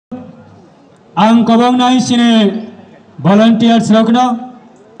ang kabang nai sini volunteers rokno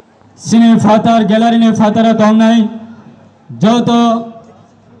sini fatar gallery ne fatara tong nai joto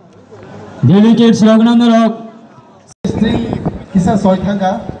delegates rokno rok kisa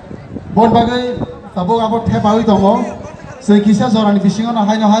soithanga bon bagai tabo abo thebawi tongo se kisa jorani bisingo na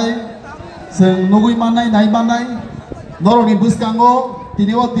hai se nugui manai nai manai noroni buskango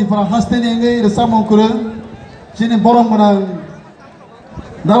tiniwa tipra hasteni ngai resamo kurun sini borong menang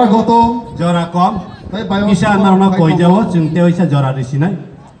dara goto jora kom kisa narna koi jawo chung teo isa jora risinai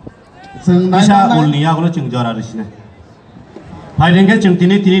kisa ulniya golo chung jora risinai hai rengge chung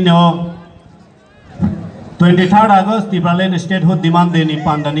tini no 23rd August Tipraland statehood demand deni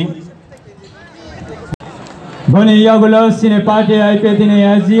pandani boni yagulo sine party IPFT ne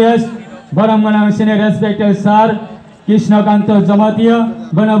SGS borong menang sine respected sir Krishnakanto Jamatia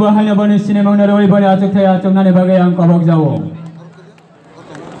bana bahanya bani sine mangna roi bani achuk thaya achuk nane bagai ang kabok jawo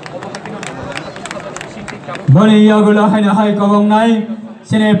bani yagulo haina hai kabong nai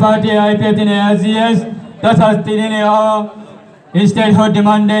sine party IPFT ne SGS tasas tini ne statehood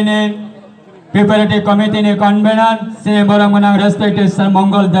demand deni Preparative Committee ne convener sine borong menang respected sir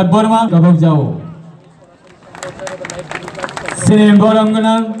Mongol DEBBARMA kabok jawo sine borong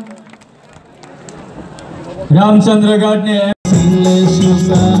menang Ramchandra Ghat ne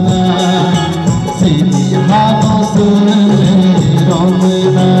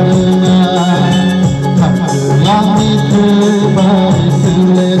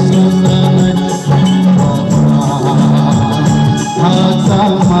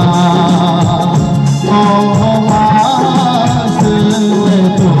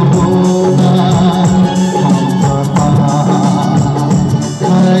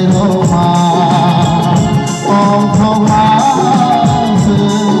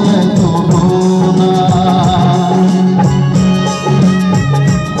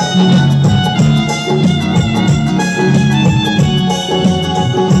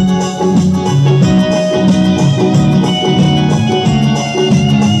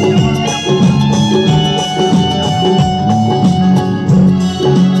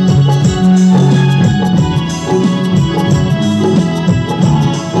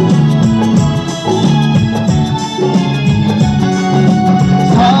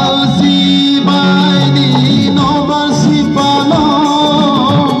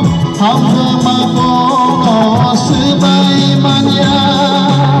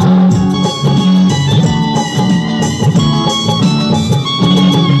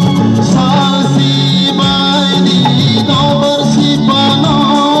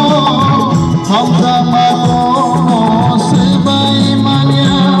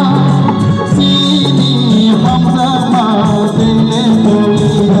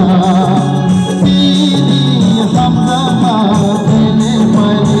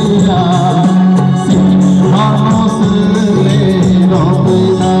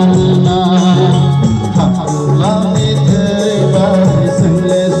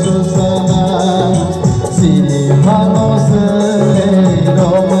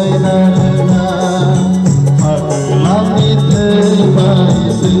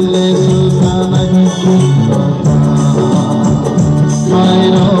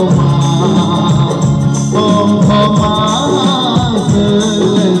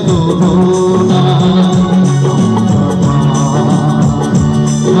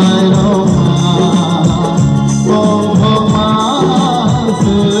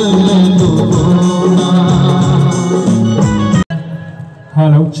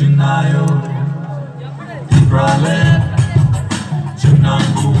Hello. Chinayo, Tipraland,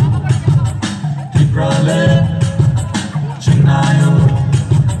 Chinayo, Tipraland, Chinayo,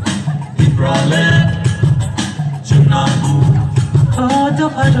 Tipraland, Chinayo,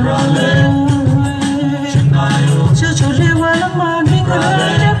 Tipraland, Chinayo,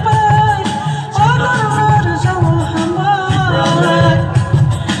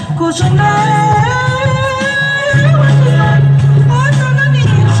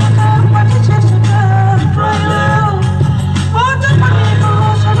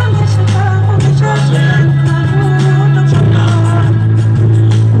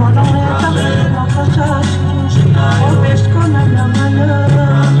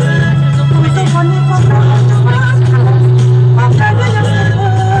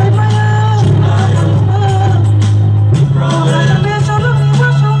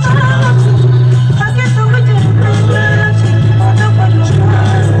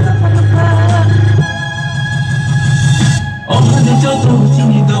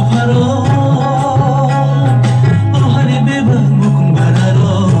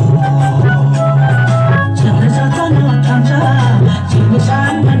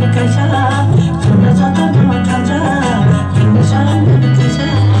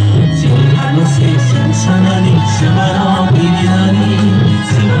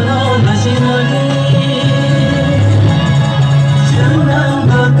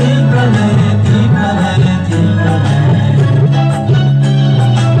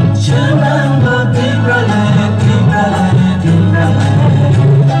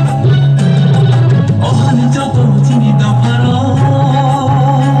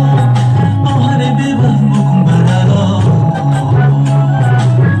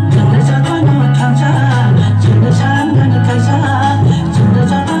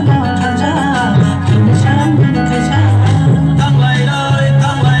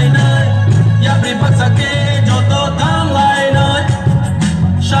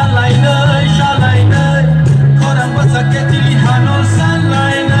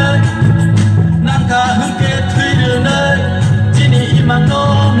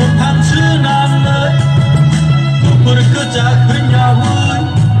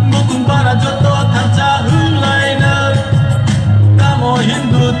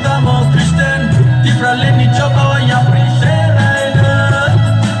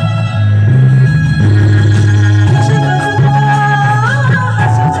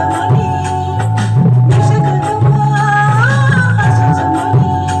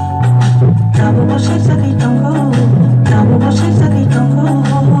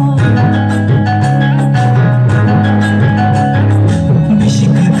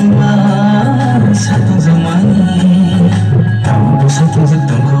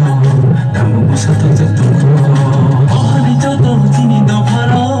 Satung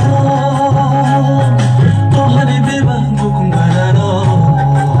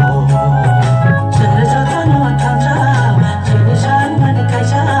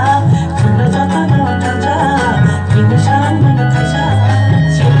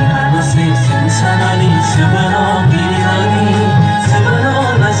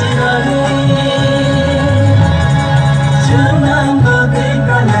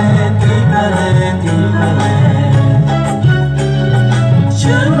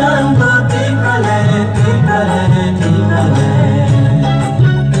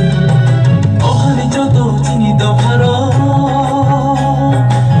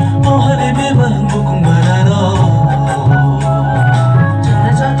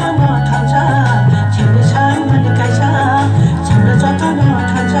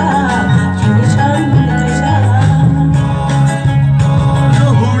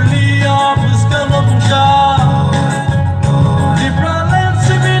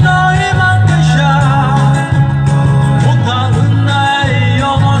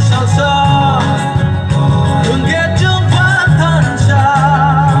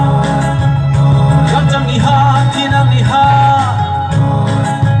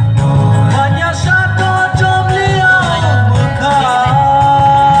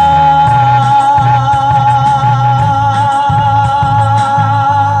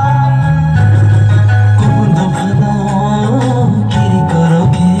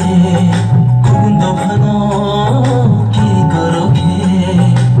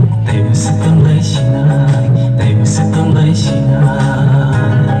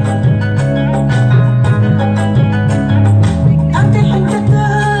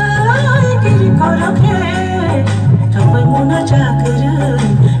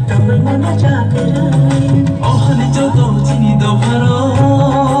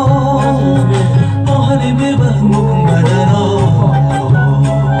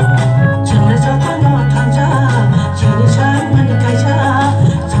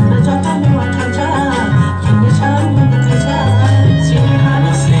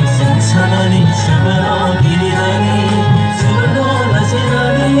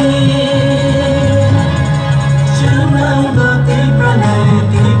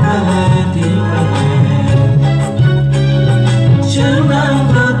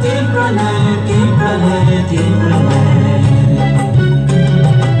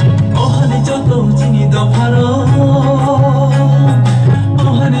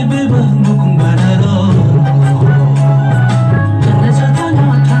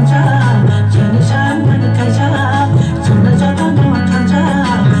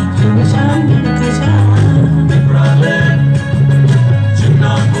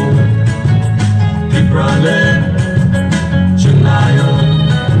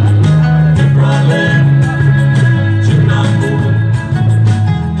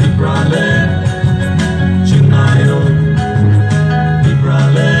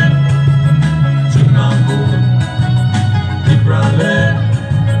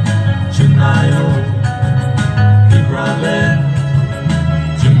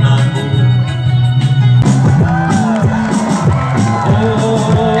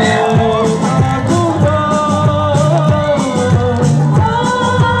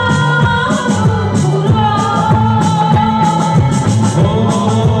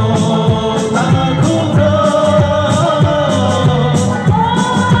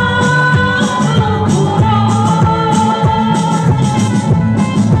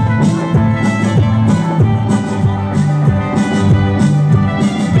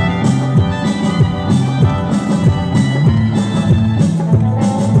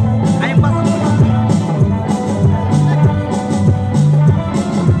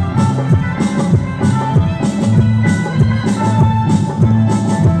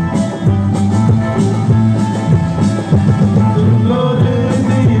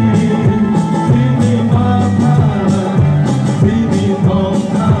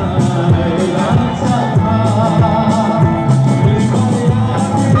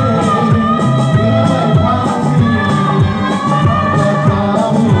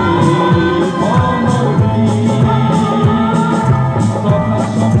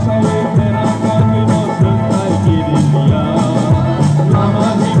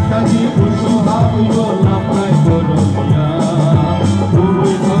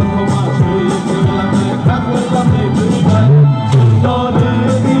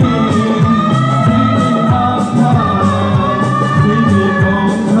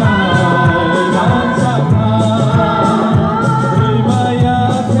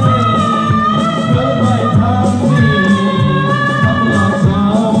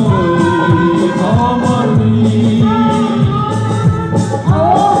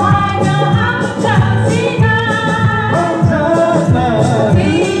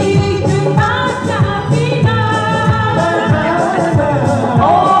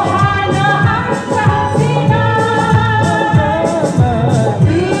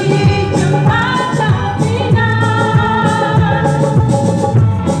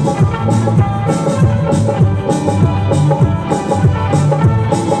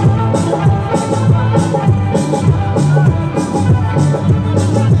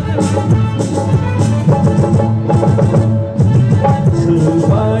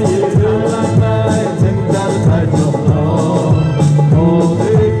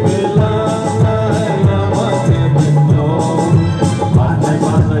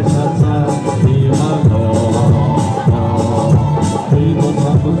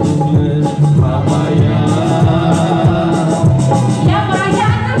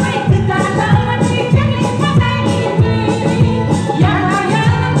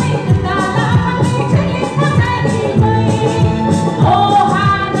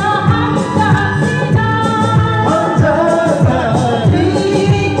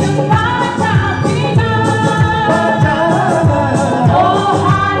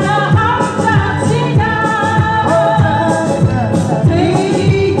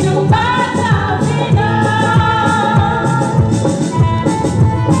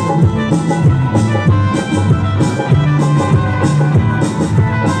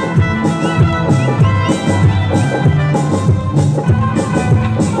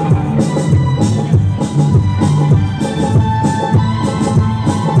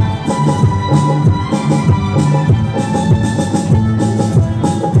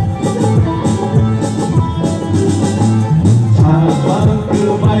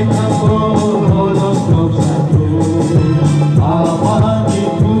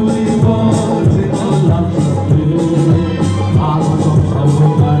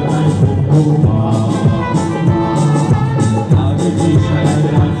khumulwng